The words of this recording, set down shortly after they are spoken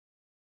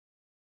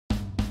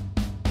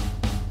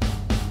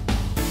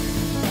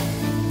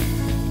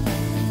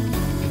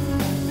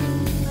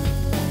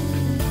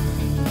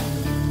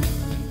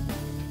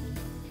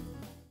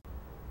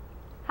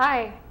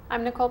Hi,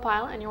 I'm Nicole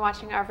Pyle and you're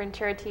watching Our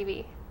Ventura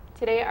TV.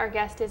 Today our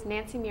guest is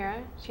Nancy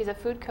Mura. She's a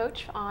food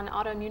coach on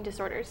autoimmune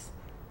disorders.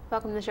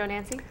 Welcome to the show,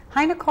 Nancy.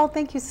 Hi, Nicole.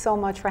 Thank you so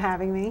much for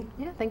having me.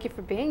 Yeah, thank you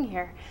for being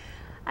here.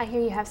 I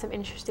hear you have some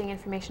interesting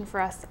information for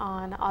us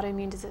on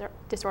autoimmune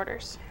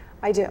disorders.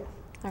 I do.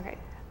 Okay.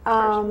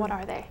 First, what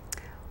are they?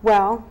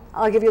 Well,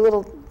 I'll give you a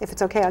little, if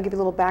it's okay, I'll give you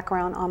a little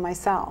background on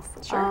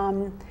myself. Sure.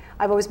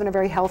 I've always been a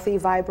very healthy,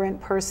 vibrant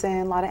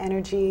person, a lot of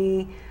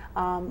energy,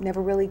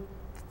 never really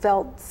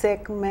felt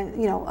sick,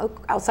 you know,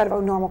 outside of a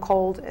normal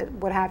cold,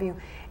 what have you.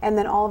 And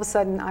then all of a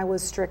sudden I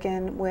was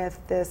stricken with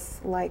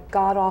this like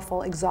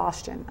god-awful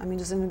exhaustion. I mean,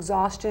 just an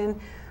exhaustion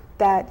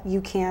that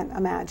you can't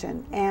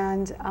imagine.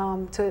 And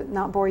to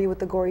not bore you with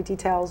the gory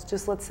details,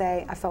 just let's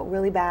say I felt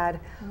really bad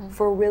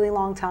for a really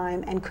long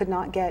time and could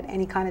not get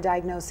any kind of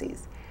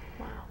diagnoses.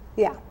 Wow.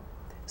 Yeah.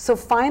 So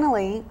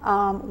finally,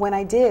 when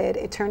I did,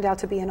 it turned out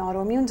to be an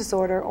autoimmune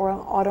disorder or an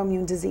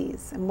autoimmune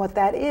disease. And what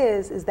that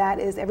is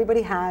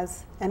everybody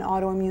has an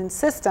autoimmune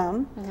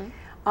system.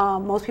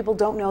 Most people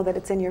don't know that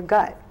it's in your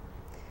gut,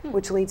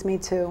 which leads me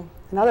to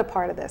another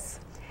part of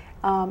this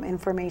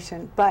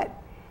information. But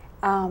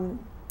the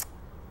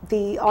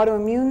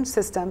autoimmune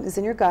system is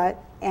in your gut,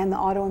 and the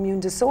autoimmune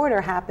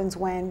disorder happens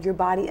when your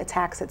body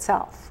attacks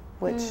itself,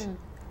 which...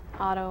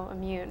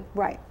 Autoimmune.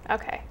 Right.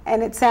 Okay.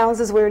 And it sounds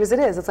as weird as it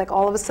is. It's like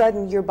all of a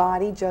sudden your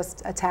body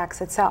just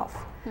attacks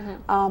itself.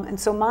 And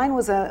so mine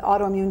was an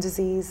autoimmune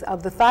disease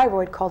of the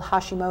thyroid called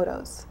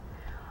Hashimoto's,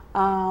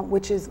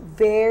 which is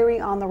very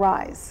on the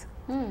rise,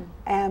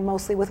 and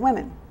mostly with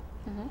women.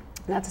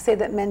 Not to say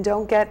that men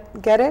don't get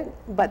it,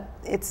 but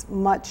it's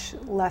much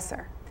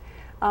lesser.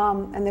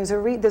 And there's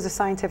a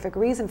scientific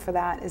reason for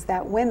that, is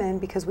that women,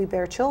 because we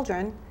bear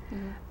children,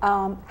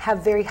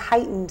 have very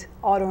heightened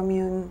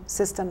autoimmune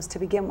systems to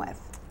begin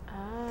with.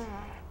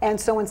 And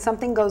so when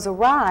something goes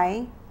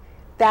awry,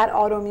 that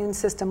autoimmune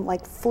system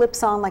like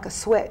flips on like a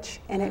switch,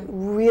 and it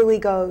really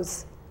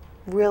goes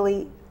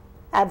really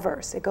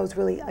adverse. It goes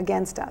really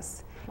against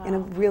us in a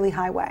really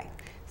high way.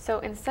 So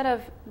instead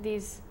of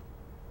these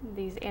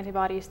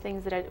antibodies,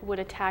 things that would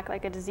attack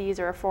like a disease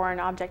or a foreign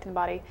object in the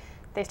body,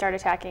 they start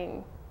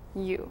attacking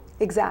you.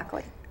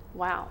 Exactly.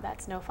 Wow,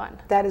 that's no fun.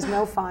 That is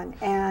no fun.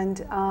 And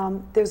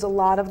there's a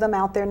lot of them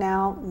out there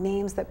now.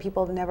 Names that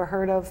people have never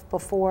heard of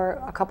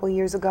before a couple of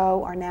years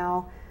ago are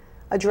now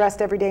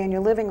addressed every day in your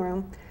living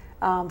room.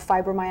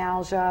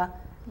 Fibromyalgia,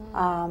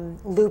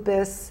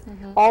 lupus,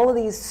 all of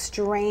these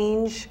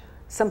strange,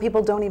 some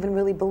people don't even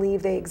really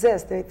believe they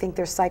exist. They think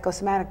they're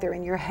psychosomatic. They're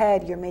in your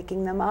head. You're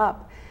making them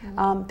up.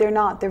 They're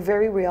not. They're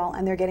very real,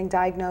 and they're getting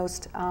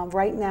diagnosed.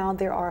 Right now,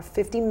 there are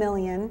 50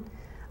 million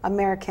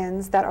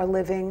Americans that are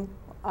living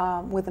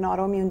with an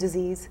autoimmune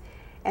disease,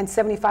 and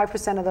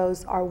 75% of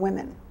those are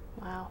women.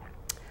 Wow.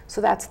 So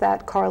that's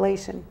that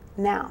correlation.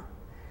 Now,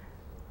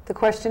 the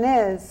question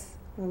is,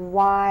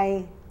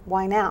 why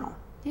now?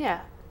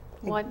 Yeah.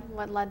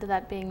 What led to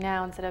that being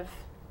now instead of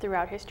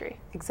throughout history?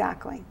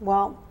 Exactly.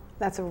 Well,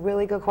 that's a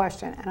really good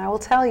question, and I will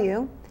tell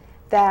you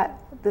that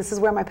this is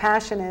where my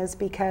passion is,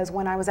 because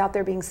when I was out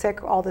there being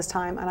sick all this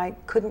time and I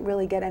couldn't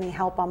really get any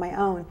help on my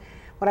own,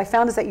 what I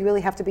found is that you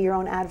really have to be your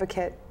own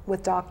advocate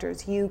with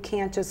doctors. You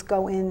can't just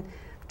go in.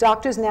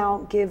 Doctors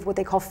now give what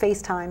they call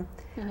FaceTime.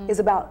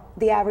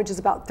 The average is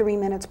about 3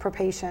 minutes per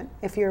patient.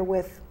 If you're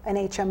with an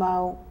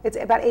HMO, it's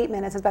about 8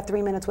 minutes. It's about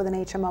 3 minutes with an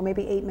HMO,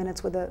 maybe 8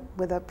 minutes with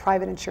a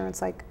private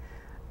insurance like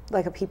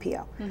a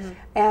PPO.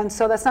 And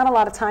so that's not a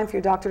lot of time for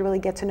your doctor to really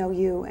get to know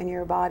you and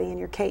your body and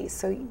your case.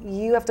 So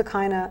you have to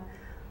kind of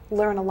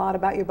learn a lot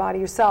about your body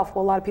yourself.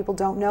 Well, a lot of people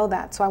don't know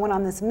that. So I went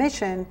on this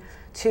mission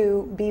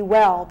to be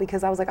well,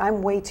 because I was like,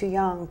 I'm way too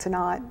young to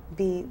not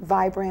be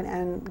vibrant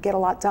and get a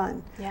lot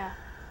done. Yeah.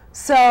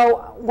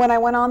 So when I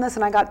went on this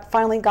and I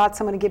finally got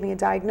someone to give me a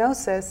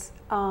diagnosis,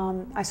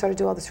 I started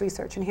to do all this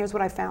research, and here's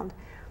what I found.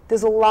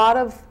 There's a lot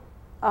of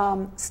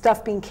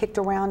stuff being kicked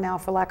around now,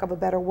 for lack of a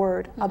better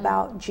word,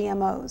 about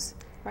GMOs.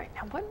 Right.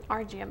 Now, what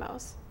are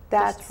GMOs?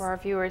 That's just for our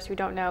viewers who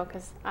don't know,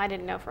 because I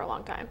didn't know for a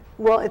long time.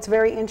 Well, it's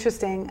very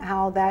interesting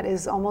how that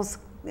is almost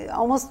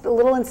a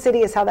little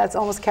insidious, how that's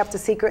almost kept a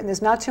secret, and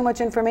there's not too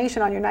much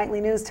information on your nightly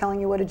news telling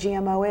you what a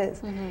GMO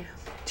is.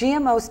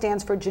 GMO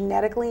stands for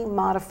genetically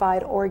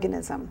modified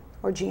organism,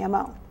 or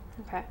GMO.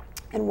 Okay.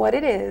 And what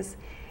it is,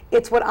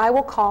 it's what I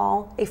will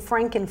call a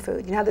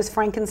Frankenfood. You know how there's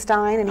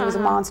Frankenstein and he was a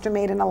monster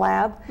made in a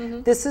lab?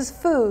 This is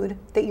food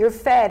that you're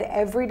fed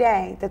every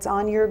day that's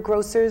on your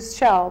grocer's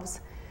shelves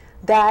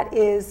that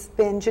is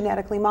been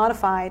genetically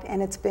modified,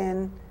 and it's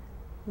been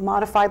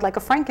modified like a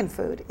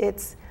Frankenfood.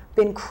 It's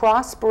been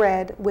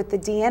crossbred with the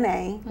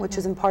DNA, which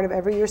is in part of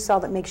every your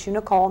cell that makes you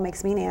Nicole,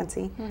 makes me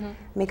Nancy,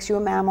 makes you a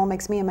mammal,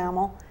 makes me a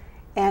mammal,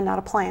 and not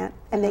a plant.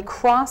 And they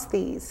cross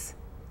these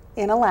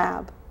in a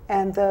lab.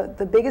 And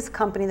the biggest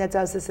company that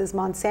does this is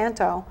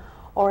Monsanto,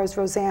 or as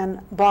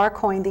Roseanne Barr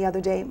coined the other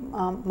day,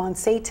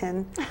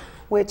 Monsanto,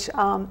 which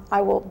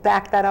I will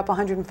back that up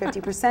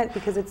 150%,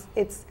 because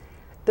it's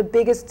the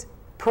biggest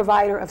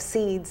provider of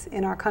seeds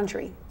in our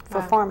country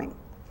for farming.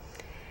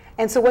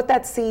 And so what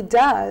that seed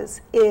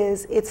does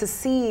is it's a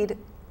seed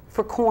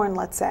for corn,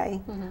 let's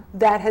say,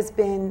 that has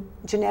been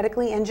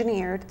genetically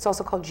engineered. It's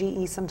also called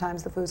GE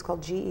sometimes, the food's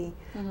called GE.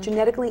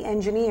 Genetically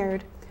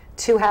engineered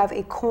to have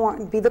a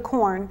corn, be the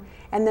corn,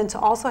 and then to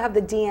also have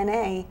the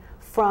DNA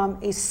from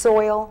a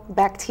soil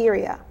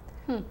bacteria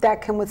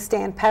that can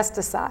withstand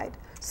pesticide.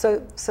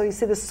 So you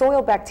see the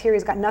soil bacteria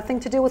has got nothing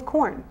to do with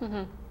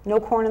corn. No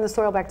corn in the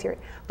soil bacteria,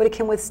 but it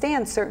can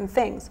withstand certain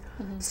things.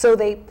 So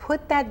they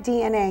put that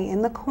DNA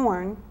in the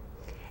corn,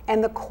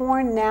 and the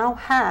corn now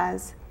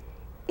has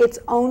its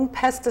own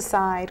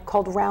pesticide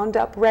called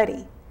Roundup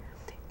Ready.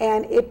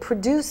 And it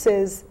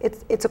produces,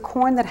 it's a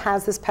corn that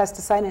has this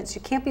pesticide in it, so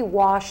it can't be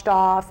washed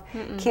off,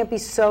 can't be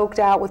soaked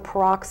out with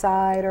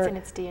peroxide. Or it's in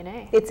its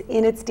DNA. It's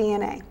in its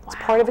DNA. Wow. It's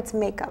part of its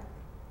makeup.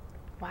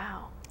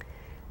 Wow.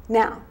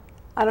 Now,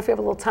 I don't know if you have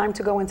a little time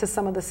to go into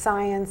some of the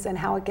science and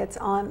how it gets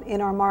on in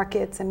our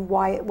markets and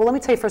why, well, let me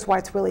tell you first why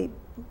it's really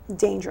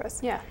dangerous.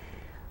 Yeah.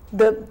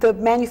 The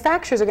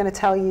manufacturers are going to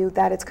tell you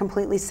that it's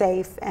completely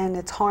safe and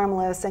it's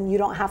harmless and you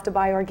don't have to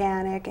buy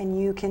organic and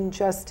you can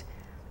just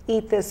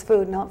eat this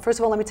food. Now, first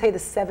of all, let me tell you the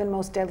 7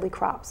 most deadly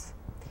crops.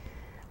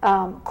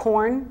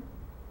 Corn.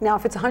 Now,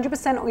 if it's 100%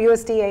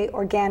 USDA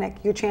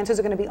organic, your chances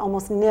are going to be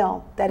almost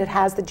nil that it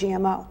has the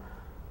GMO.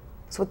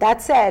 So with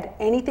that said,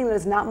 anything that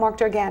is not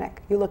marked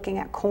organic, you're looking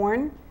at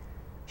corn,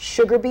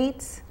 sugar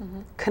beets,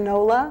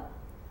 canola,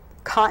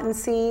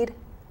 cottonseed,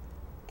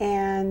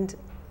 and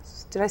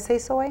did I say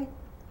soy?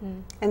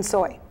 And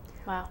soy.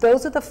 Wow.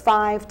 Those are the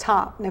 5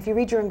 top. Now, if you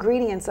read your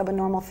ingredients of a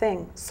normal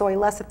thing, soy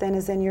lecithin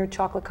is in your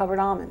chocolate-covered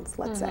almonds,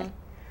 let's say.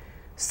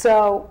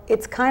 So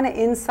it's kind of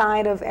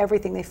inside of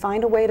everything. They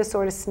find a way to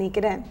sort of sneak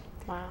it in.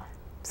 Wow.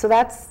 So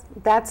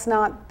that's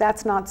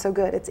not so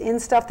good. It's in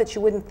stuff that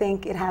you wouldn't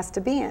think it has to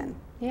be in.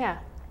 Yeah.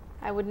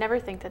 I would never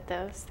think that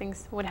those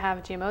things would have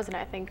GMOs in it.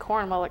 I think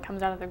corn, while it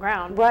comes out of the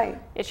ground,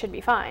 Right. it should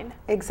be fine.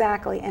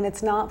 Exactly, and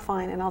it's not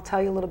fine, and I'll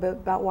tell you a little bit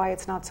about why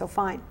it's not so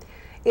fine.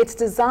 It's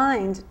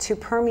designed to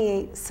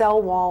permeate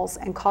cell walls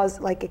and cause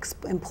like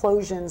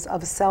implosions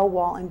of a cell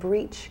wall and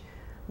breach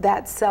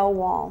that cell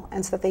wall,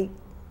 and so that they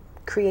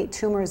create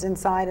tumors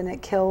inside and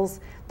it kills,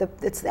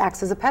 it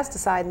acts as a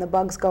pesticide and the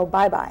bugs go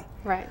bye-bye.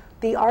 Right.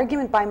 The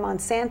argument by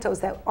Monsanto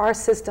is that our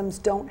systems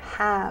don't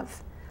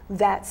have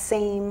that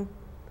same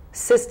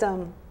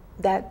system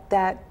that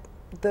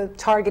the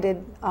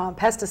targeted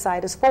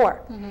pesticide is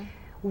for.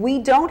 We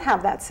don't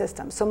have that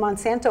system, so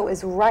Monsanto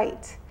is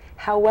right.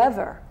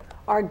 However,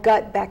 our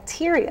gut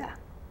bacteria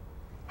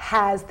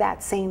has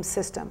that same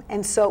system,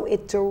 and so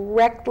it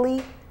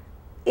directly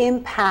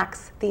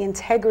impacts the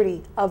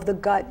integrity of the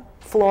gut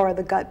flora,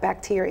 the gut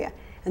bacteria,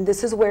 and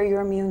this is where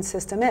your immune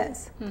system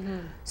is.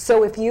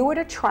 So if you were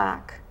to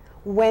track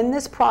when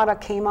this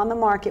product came on the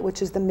market,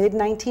 which is the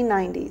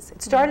mid-1990s,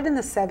 it started in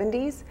the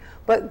 70s,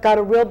 but got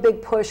a real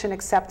big push and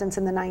acceptance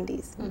in the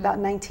 90s, about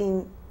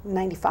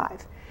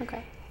 1995.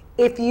 Okay.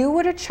 If you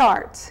were to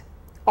chart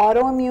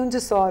autoimmune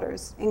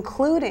disorders,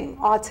 including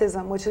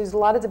autism, which there's a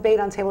lot of debate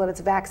on the table that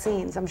it's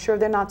vaccines. I'm sure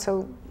they're not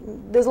so,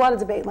 there's a lot of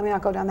debate, let me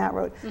not go down that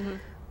road.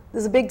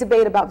 There's a big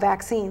debate about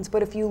vaccines,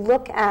 but if you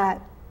look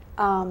at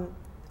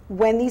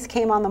when these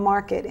came on the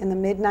market in the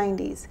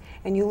mid-90s,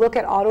 and you look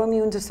at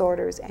autoimmune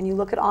disorders, and you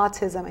look at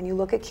autism, and you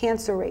look at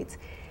cancer rates,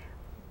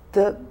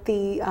 the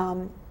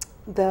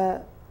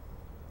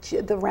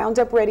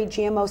Roundup Ready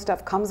GMO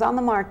stuff comes on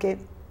the market.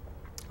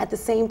 At the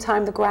same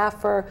time, the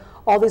graph for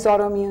all these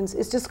autoimmunes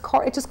is just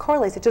it just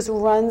correlates. It just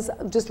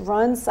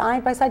runs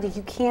side by side.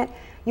 You can't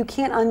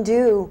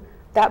undo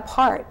that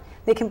part.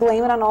 They can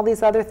blame it on all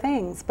these other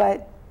things,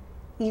 but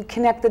you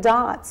connect the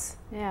dots.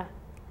 Yeah.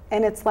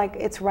 And it's like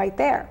it's right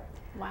there.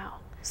 Wow.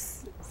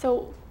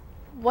 So,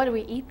 what do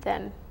we eat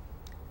then?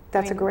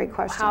 That's a great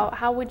question.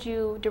 How would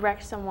you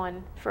direct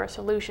someone for a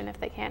solution if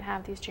they can't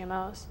have these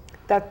GMOs?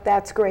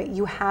 That's great.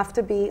 You have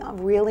to be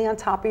really on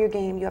top of your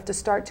game. You have to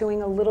start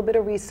doing a little bit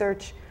of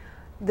research.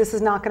 This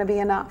is not going to be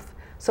enough.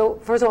 So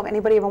first of all, if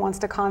anybody ever wants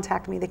to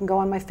contact me, they can go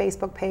on my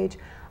Facebook page.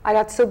 I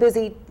got so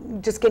busy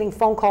just getting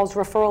phone calls,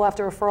 referral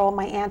after referral.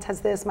 My aunt has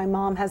this, my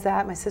mom has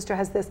that, my sister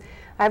has this.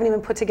 I haven't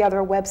even put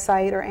together a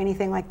website or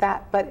anything like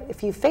that. But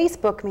if you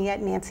Facebook me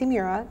at Nancy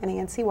Mura,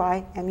 Nancy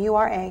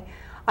Mura,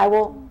 I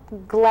will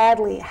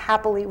gladly,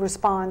 happily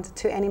respond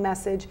to any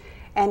message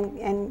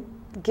and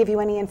give you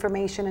any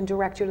information and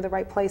direct you to the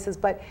right places.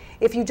 But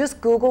if you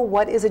just Google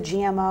what is a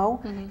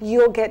GMO,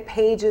 you'll get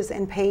pages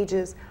and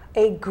pages.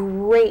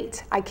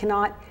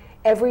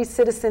 Every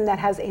citizen that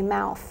has a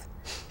mouth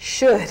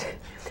should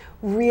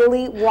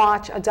really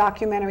watch a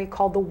documentary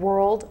called The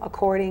World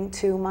According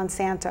to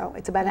Monsanto.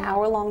 It's about an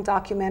hour-long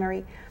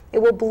documentary.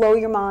 It will blow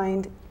your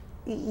mind.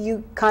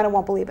 You kind of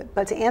won't believe it.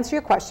 But to answer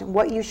your question,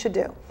 what you should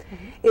do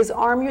is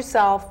arm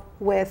yourself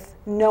with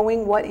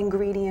knowing what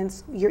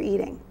ingredients you're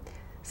eating.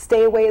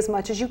 Stay away as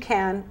much as you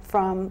can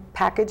from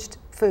packaged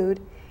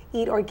food.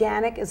 Eat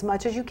organic as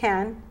much as you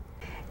can,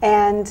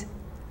 and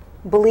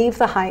believe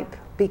the hype,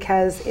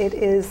 because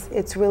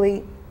it's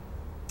pretty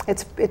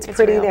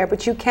real. There.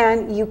 But you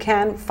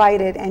can fight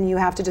it, and you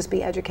have to just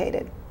be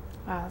educated.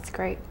 Wow, that's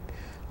great.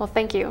 Well,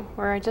 thank you.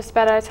 We're just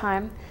about out of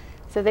time.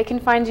 So they can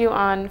find you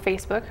on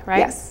Facebook, right?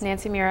 Yes.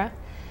 Nancy Mura.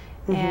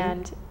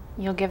 And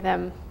you'll give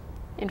them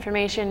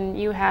information.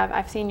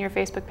 I've seen your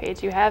Facebook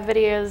page. You have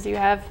videos, you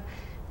have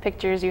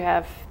pictures, you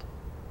have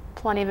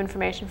plenty of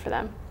information for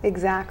them.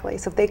 Exactly.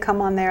 So if they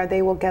come on there,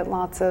 they will get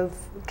lots of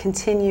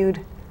continued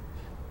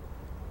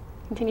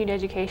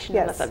education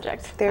on the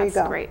subject. There you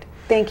go. Great.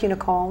 Thank you,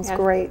 Nicole. It's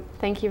great.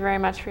 Thank you very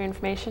much for your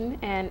information,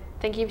 and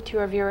thank you to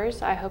our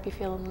viewers. I hope you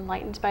feel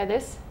enlightened by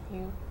this.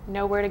 You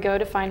know where to go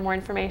to find more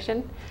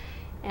information.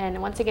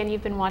 And once again,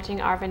 you've been watching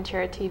Our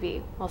Ventura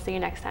TV. We'll see you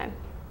next time.